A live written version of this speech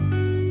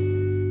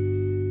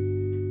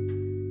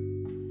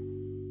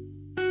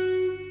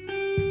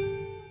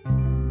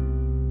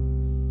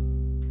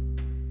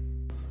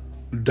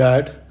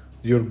Dad,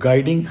 your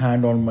guiding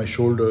hand on my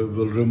shoulder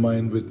will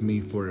remain with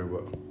me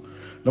forever.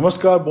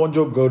 Namaskar,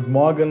 bonjour, good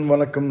morning,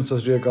 vanakkam, sat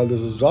sri akal.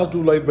 This is Raj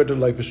Do Life Better,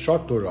 Life is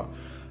Short Torah.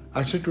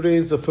 Actually, today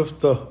is the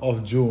 5th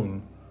of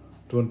June,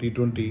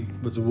 2020.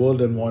 It's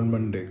World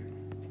Environment Day.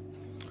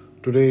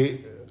 Today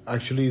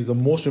actually is the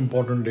most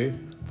important day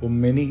for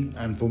many,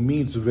 and for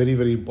me it's a very,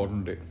 very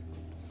important day.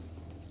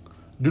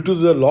 Due to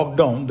the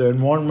lockdown, the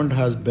environment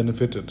has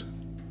benefited.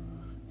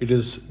 It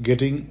is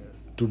getting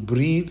to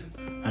breathe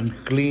and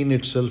clean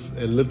itself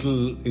a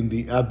little in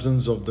the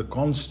absence of the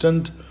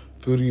constant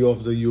fury of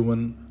the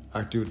human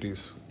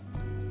activities.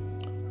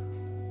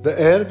 The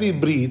air we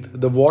breathe,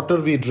 the water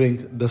we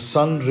drink, the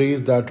sun rays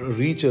that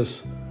reach us,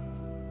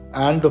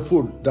 and the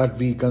food that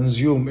we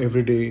consume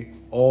every day,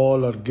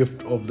 all are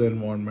gift of the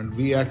environment.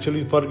 We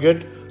actually forget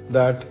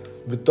that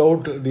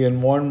without the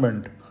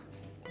environment,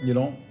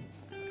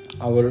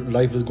 our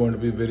life is going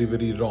to be very,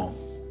 very wrong.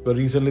 But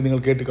recently,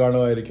 നിങ്ങൾ കേട്ട്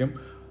കാണുമായിരിക്കും,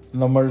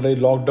 നമ്മളുടെ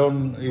lockdown,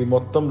 ഈ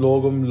മൊത്തം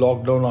ലോകം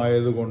lockdown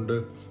ആയതുകൊണ്ട്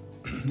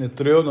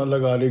എത്രയോ നല്ല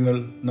കാര്യങ്ങൾ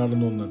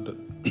നടന്നു വന്നിട്ട്,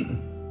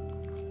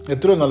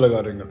 എത്രയോ നല്ല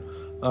കാര്യങ്ങൾ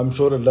ഐ എം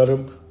ഷുവർ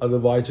എല്ലാവരും അത്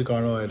വായിച്ച്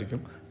കാണുമായിരിക്കും.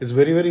 It's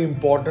very very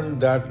important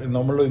that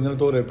നമ്മൾ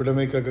ഇങ്ങനത്തെ ഒരു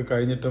എപ്പിഡമിക് ഒക്കെ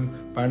കഴിഞ്ഞിട്ടും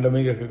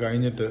പാൻഡമിക് ഒക്കെ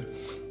കഴിഞ്ഞിട്ട്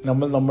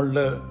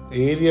നമ്മളുടെ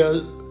ഏരിയ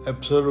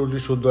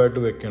അബ്സല്യൂട്ട്ലി ശുദ്ധമായിട്ട്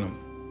വെക്കണം.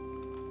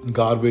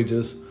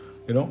 Garbages,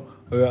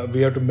 we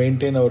have to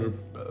maintain our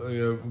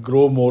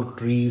grow more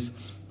trees,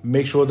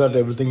 make sure that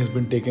everything has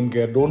been taken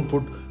care. Don't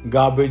put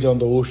garbage on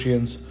the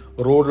oceans,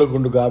 road lo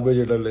kondu garbage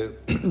idalle.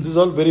 This is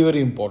all very,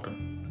 very important.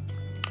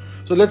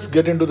 So let's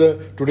get into the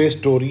today's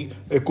story,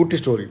 a kutti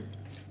story.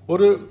 Or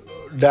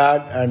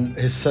dad and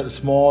his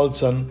small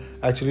son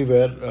actually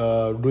were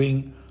doing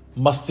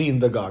masti in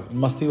the garden.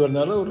 Masti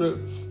പറഞ്ഞാൽ ഒരു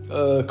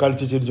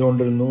കളിച്ച്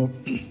ചിരിച്ചുകൊണ്ടിരുന്നു,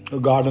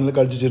 ഗാർഡനിൽ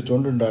കളിച്ച്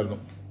ചിരിച്ചുകൊണ്ടുണ്ടായിരുന്നു.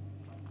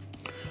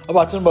 അപ്പോൾ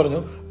അച്ഛൻ പറഞ്ഞു,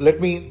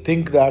 let me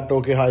think that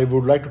okay I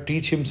would like to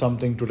teach him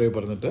something today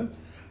പറഞ്ഞിട്ട്,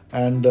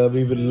 and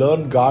we will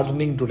learn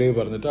gardening today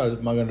പറഞ്ഞിട്ട്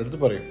മകൻ്റെ അടുത്ത്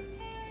പറയും.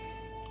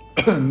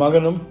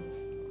 മകനും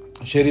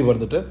ശരി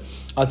പറഞ്ഞിട്ട്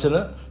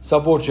അച്ഛന്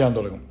സപ്പോർട്ട് ചെയ്യാൻ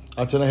തുടങ്ങും,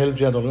 അച്ഛനെ ഹെൽപ്പ്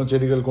ചെയ്യാൻ തുടങ്ങും.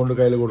 ചെടികൾ കൊണ്ട്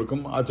കയ്യിൽ കൊടുക്കും,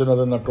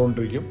 അച്ഛനത്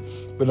നട്ടുകൊണ്ടിരിക്കും.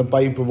 പിന്നെ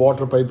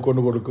വാട്ടർ പൈപ്പ്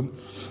കൊണ്ട് കൊടുക്കും.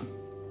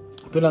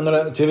 പിന്നെ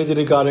അങ്ങനെ ചെറിയ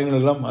ചെറിയ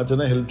കാര്യങ്ങളെല്ലാം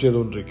അച്ഛനെ ഹെൽപ്പ്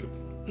ചെയ്തുകൊണ്ടിരിക്കും.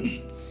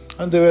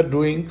 And they were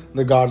doing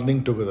the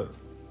gardening together.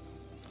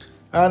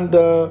 And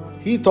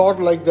he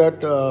thought like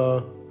that,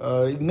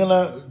 ഇങ്ങനെ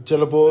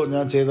ചിലപ്പോൾ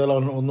ഞാൻ ചെയ്താൽ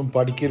ഒന്നും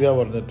പഠിക്കില്ല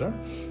പറഞ്ഞിട്ട്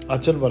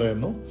അച്ഛൻ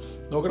പറയുന്നു,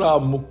 നോക്കട്ടെ ആ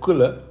മുക്കിൽ,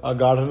 ആ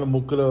ഗാർഡനിലെ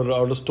മുക്കിൽ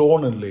അവിടെ സ്റ്റോൺ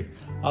ഇല്ലേ,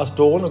 ആ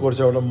സ്റ്റോൺ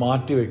കുറച്ച് അവിടെ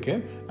മാറ്റി വെക്കുക,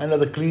 അതിൻ്റെ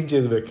അത് ക്ലീൻ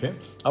ചെയ്ത് വെക്കുക.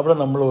 അവിടെ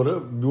നമ്മളൊരു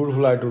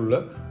ബ്യൂട്ടിഫുൾ ആയിട്ടുള്ള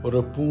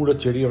ഒരു പൂടെ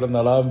ചെടി അവിടെ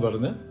നടാൻ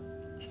പറഞ്ഞ്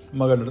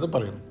മകൻ്റെ അടുത്ത്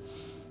പറയുന്നു.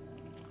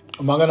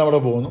 മകൻ അവിടെ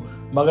പോകുന്നു.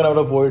 മകൻ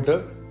അവിടെ പോയിട്ട്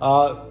ആ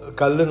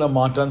കല്ലിനെ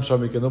മാറ്റാൻ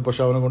ശ്രമിക്കുന്നു,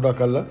 പക്ഷെ അവനെ കൊണ്ട് ആ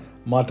കല്ല്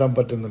മാറ്റാൻ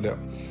പറ്റുന്നില്ല.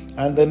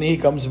 And then he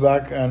comes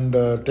back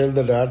and tell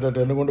the dad that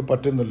എന്നെ കൊണ്ട്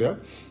പറ്റുന്നില്ല,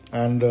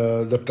 and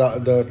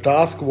the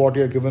task what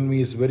you have given me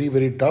is very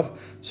very tough,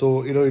 so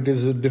it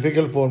is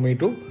difficult for me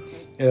to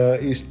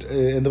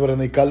എന്ത്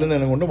പറയുന്നത്, ഈ കല്ലിനെ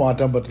എന്നെ കൊണ്ട്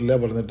മാറ്റാൻ പറ്റില്ല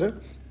പറഞ്ഞിട്ട്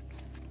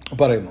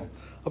പറയുന്നു.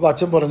 അപ്പോൾ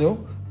അച്ഛൻ പറഞ്ഞു,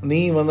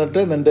 നീ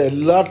വന്നിട്ട് നിൻ്റെ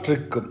എല്ലാ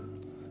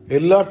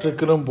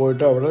ട്രിക്കിനും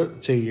പോയിട്ട് അവിടെ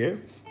ചെയ്യേ,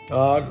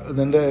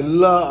 നിൻ്റെ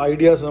എല്ലാ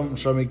ഐഡിയാസും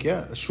ശ്രമിക്കുക,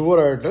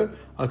 ഷുവറായിട്ട്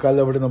ആ കല്ല്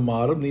അവിടെ നിന്ന്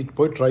മാറും, നീ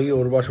പോയി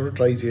ഒരു പ്രാവശ്യം കൂടി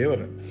ട്രൈ ചെയ്യേ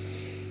പറഞ്ഞു.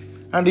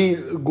 And he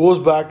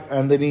goes back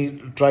and then he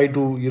try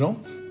to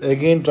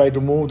again try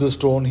to move the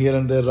stone here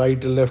and there,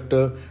 right, left,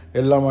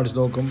 എല്ലാം അടിച്ച്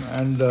നോക്കും.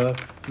 And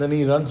then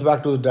he runs back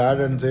to his dad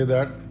and say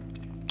that,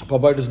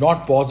 Papa, it is not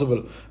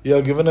possible, you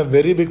have given a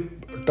very big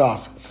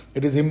task,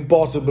 it is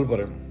impossible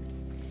പറയും.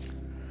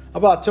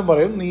 അപ്പോൾ അച്ഛൻ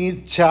പറയും, നീ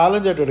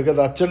challenge ആയിട്ട് എടുക്കുക,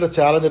 അത് അച്ഛൻ്റെ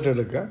ചാലഞ്ച് ആയിട്ട്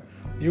എടുക്കുക.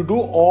 You do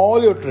all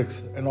your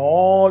tricks and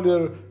all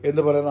your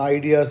എന്ത് പറയുന്ന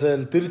ഐഡിയാസ്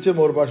തിരിച്ചും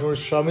ഒരു പ്രാവശ്യം കൂടി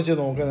ശ്രമിച്ച്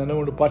നോക്കുക, എന്നെ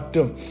കൊണ്ട്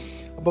പറ്റും.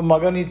 അപ്പം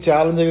മകൻ ഈ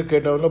ചാലഞ്ചൊക്കെ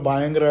കേട്ടവന്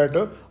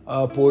ഭയങ്കരമായിട്ട്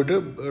പോയിട്ട്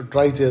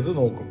ട്രൈ ചെയ്ത്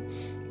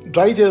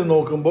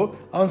നോക്കുമ്പോൾ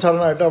അവൻ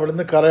സഡനായിട്ട് അവിടെ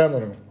നിന്ന് കരയാൻ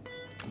തുടങ്ങും.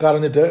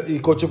 കരഞ്ഞിട്ട് ഈ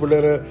കൊച്ചു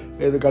പിള്ളേർ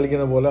ഇത്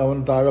കളിക്കുന്ന പോലെ അവൻ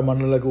താഴെ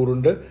മണ്ണിലൊക്കെ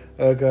ഉരുണ്ട്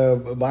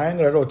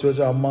ഭയങ്കരമായിട്ട് ഒച്ച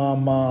വെച്ച്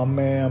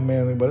അമ്മേ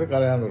എന്ന് പറഞ്ഞ്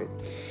കരയാൻ തുടങ്ങും.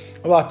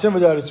 അപ്പോൾ അച്ഛൻ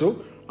വിചാരിച്ചു,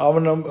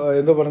 അവൻ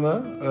എന്താ പറയുന്നത്,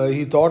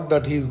 he thought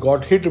that he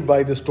got hit by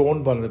the stone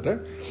പറഞ്ഞിട്ട്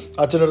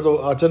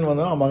അച്ഛൻ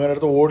വന്ന് ആ മകൻ്റെ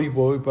അടുത്ത്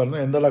ഓടിപ്പോയി പറഞ്ഞു,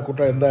 എന്താ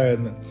കുട്ട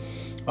എന്തായെന്ന്.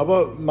 അപ്പോൾ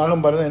മകൻ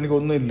പറഞ്ഞു,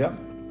 എനിക്കൊന്നുമില്ല.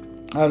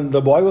 And the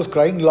boy was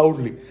crying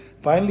loudly.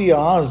 Finally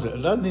ആസ്ഡ്,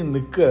 അല്ലാതെ നീ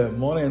നിൽക്ക്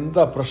മോനെ,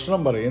 എന്താ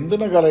പ്രശ്നം പറയും,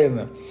 എന്തിനാ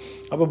കരയുന്നത്.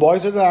 അപ്പോൾ boy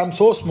Z, I am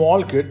so small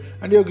kid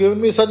and you have given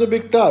me such A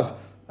big task,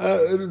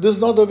 this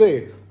not the way.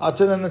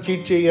 അച്ഛൻ എന്നെ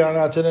ചീറ്റ് ചെയ്യുകയാണ്,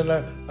 അച്ഛൻ എന്നെ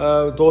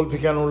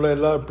തോൽപ്പിക്കാനുള്ള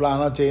എല്ലാ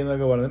പ്ലാനാണ്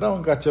ചെയ്യുന്നതൊക്കെ പറഞ്ഞിട്ട് അവൻ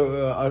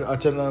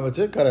അച്ഛനെ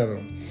വെച്ച് കരയാൻ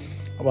തുടങ്ങും.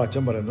 അപ്പോൾ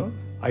അച്ഛൻ പറയുന്നു,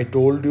 I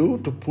told you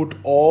to put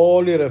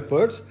all your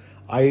efforts,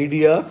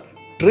 ideas,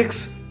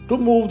 tricks to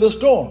move the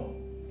stone.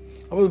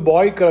 അപ്പോൾ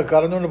ബോയ്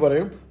കരഞ്ഞുകൊണ്ട്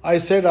പറയും, I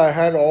said I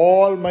had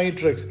all my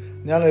tricks,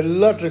 ഞാൻ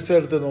എല്ലാ ട്രിക്സും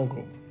എടുത്ത്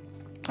നോക്കും,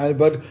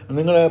 ബട്ട്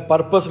നിങ്ങൾ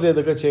പർപ്പസിൽ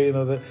ഇതൊക്കെ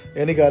ചെയ്യുന്നത്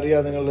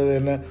എനിക്കറിയാം, നിങ്ങൾ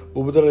എന്നെ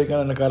ഉപദ്രവിക്കാൻ,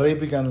 എന്നെ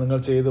കരയിപ്പിക്കാൻ നിങ്ങൾ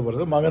ചെയ്ത്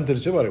പറഞ്ഞത് മകൻ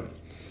തിരിച്ച് പറയും.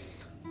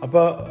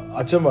 അപ്പോൾ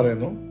അച്ഛൻ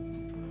പറയുന്നു,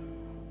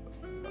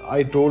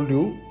 I told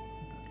you,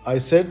 I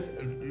said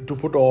to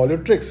put all your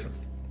tricks.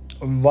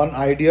 one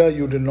idea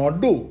you did not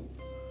do.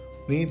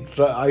 നീ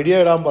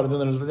ഐഡിയ ഇടാൻ പറഞ്ഞു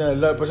നിന്നിട്ട് ഞാൻ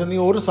പക്ഷെ നീ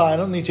ഒരു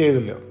സാധനം നീ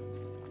ചെയ്തില്ല.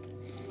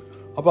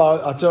 അപ്പോൾ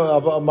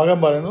മകൻ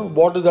പറയുന്നു,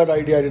 what is that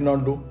idea I did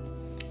not do?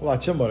 അപ്പോൾ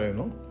അച്ഛൻ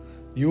പറയുന്നു,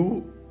 you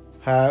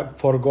have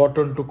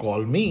forgotten to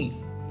call me.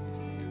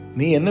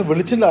 നീ എന്നെ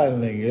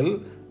വിളിച്ചില്ലായിരുന്നെങ്കിൽ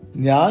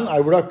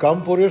I would have come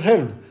for your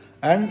help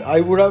and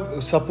I would have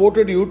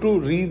supported you to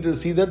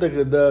see that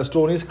the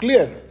stone is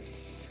cleared.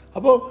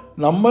 അപ്പോൾ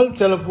നമ്മൾ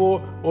ചിലപ്പോൾ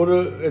ഒരു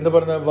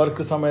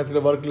work സമയത്തിൽ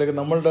വർക്കിലേക്ക്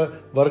നമ്മളുടെ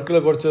വർക്കിൽ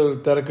കുറച്ച്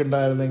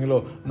തിരക്കുണ്ടായിരുന്നെങ്കിലോ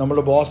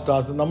നമ്മുടെ ബോസ്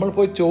ടാസ്ക് നമ്മൾ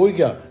പോയി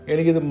ചോദിക്കുക,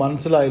 എനിക്കിത്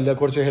മനസ്സിലായില്ല,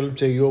 കുറച്ച് ഹെൽപ്പ്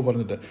ചെയ്യുമോ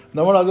പറഞ്ഞിട്ട്.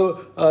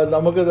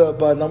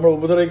 നമ്മൾ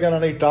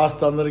ഉപദ്രവിക്കാനാണ് ഈ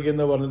ടാസ്ക്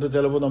തന്നിരിക്കുന്നത് പറഞ്ഞിട്ട്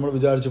ചിലപ്പോൾ നമ്മൾ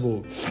വിചാരിച്ചു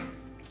പോകും.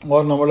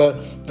 ഓർ നമ്മൾ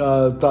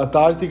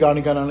താഴ്ത്തി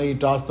കാണിക്കാനാണ് ഈ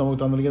ടാസ്ക് നമുക്ക്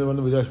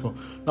തന്നിരിക്കുന്നത് വിചാരിച്ചു പോകും.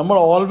 നമ്മൾ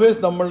ഓൾവേസ്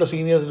നമ്മളുടെ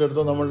സീനിയേഴ്സിൻ്റെ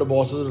അടുത്തോ നമ്മളുടെ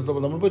ബോസസിൻ്റെ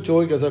അടുത്തോ നമ്മളിപ്പോൾ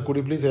ചോദിക്കുക, sir could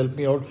you please help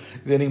me out,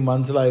 ഇതെനിക്ക്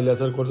മനസ്സിലായില്ല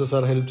സാർ, കുറച്ച്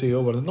സാർ ഹെൽപ്പ്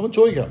ചെയ്യുമോ പറഞ്ഞിട്ട് നമ്മൾ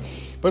ചോദിക്കാം.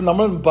 ഇപ്പം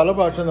നമ്മൾ പല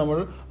പ്രാവശ്യം നമ്മൾ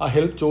ആ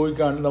ഹെൽപ്പ്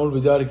ചോദിക്കുകയാണെങ്കിൽ നമ്മൾ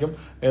വിചാരിക്കും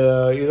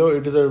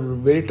it is a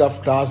very tough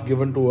task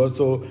given to us,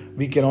 so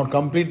we cannot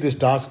complete this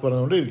task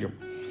പറഞ്ഞുകൊണ്ടിരിക്കും.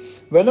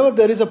 whenever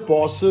there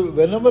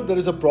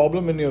is a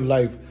problem in your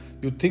life,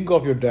 you think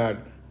of your dad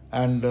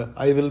and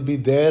I will be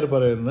there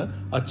പറയുന്ന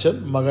അച്ഛൻ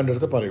മകൻ്റെ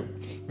അടുത്ത് പറയും.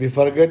 We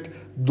forget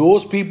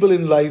those people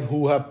in life who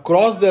have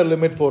crossed their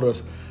limit for us.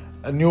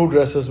 New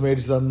dresses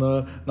മേടിച്ച് തന്ന്,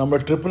 നമ്മുടെ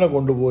ട്രിപ്പിനെ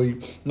കൊണ്ടുപോയി,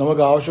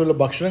 നമുക്ക് ആവശ്യമുള്ള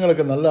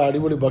ഭക്ഷണങ്ങളൊക്കെ നല്ല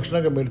അടിപൊളി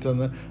ഭക്ഷണമൊക്കെ മേടിച്ച്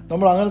തന്ന്,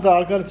 നമ്മൾ അങ്ങനത്തെ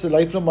ആൾക്കാർ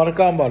ലൈഫിൽ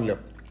മറക്കാൻ പാടില്ല.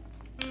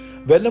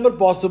 Whenever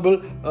possible,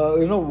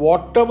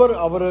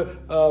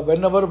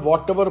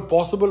 whatever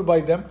possible by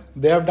them,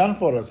 they have done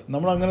for us.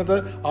 നമ്മൾ അങ്ങനത്തെ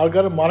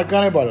ആൾക്കാരെ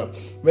മറക്കാനേ പാടില്ല.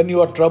 When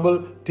you are trouble,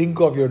 think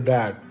of your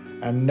dad.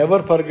 And never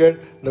forget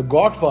the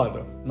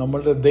Godfather.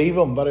 നമ്മളുടെ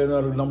ദൈവം പറയുന്ന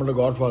നമ്മളുടെ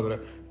Godfather,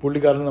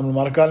 പുള്ളിക്കാരനെ നമ്മൾ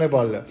മറക്കാനേ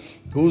പാടില്ല.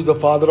 Who is the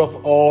father of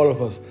all of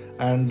us.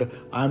 And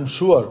I am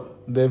sure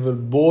they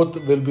both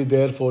will be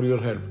there for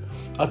your help.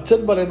 അച്ഛൻ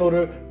പറയുന്ന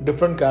ഒരു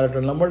ഡിഫറെൻറ്റ്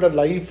ക്യാരക്ടർ. നമ്മളുടെ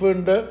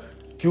ലൈഫിൻ്റെ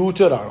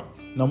ഫ്യൂച്ചറാണ്.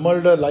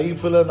 നമ്മളുടെ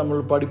ലൈഫിൽ നമ്മൾ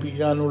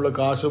പഠിപ്പിക്കാനുള്ള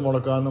കാശ്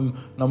മുടക്കാനും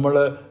നമ്മൾ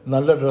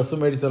നല്ല ഡ്രസ്സ്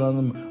മേടിച്ച്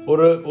തരാനും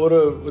ഒരു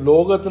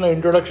ലോകത്തിന്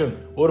ഇൻട്രൊഡക്ഷൻ,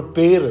 ഒരു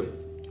പേര്.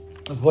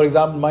 For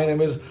example, my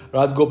name is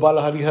Rajgopal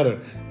Hariharan.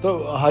 So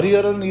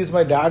Hariharan is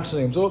my dad's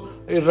name. So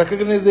a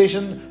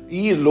recognition,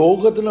 ee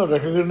logathila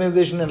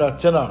recognition and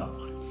achanana.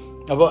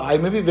 I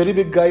may be very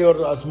big guy or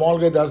a small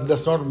guy, that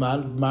does not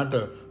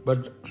matter.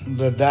 But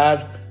the dad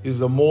is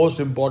the most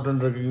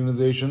important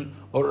recognition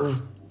or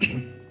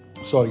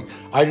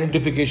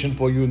identification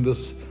for you in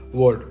this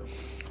world.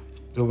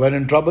 So when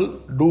in trouble,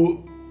 do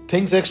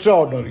things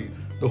extraordinary.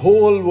 The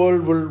whole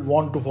world will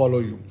want to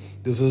follow you.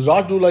 This is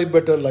Raj Do Life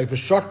Better. Life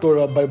is short.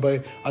 Bye bye.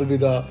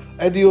 Alvida.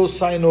 Adios.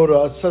 Sayonara.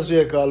 Sat Sri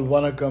Akal.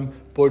 Vanakkam.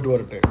 Poitu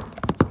varate.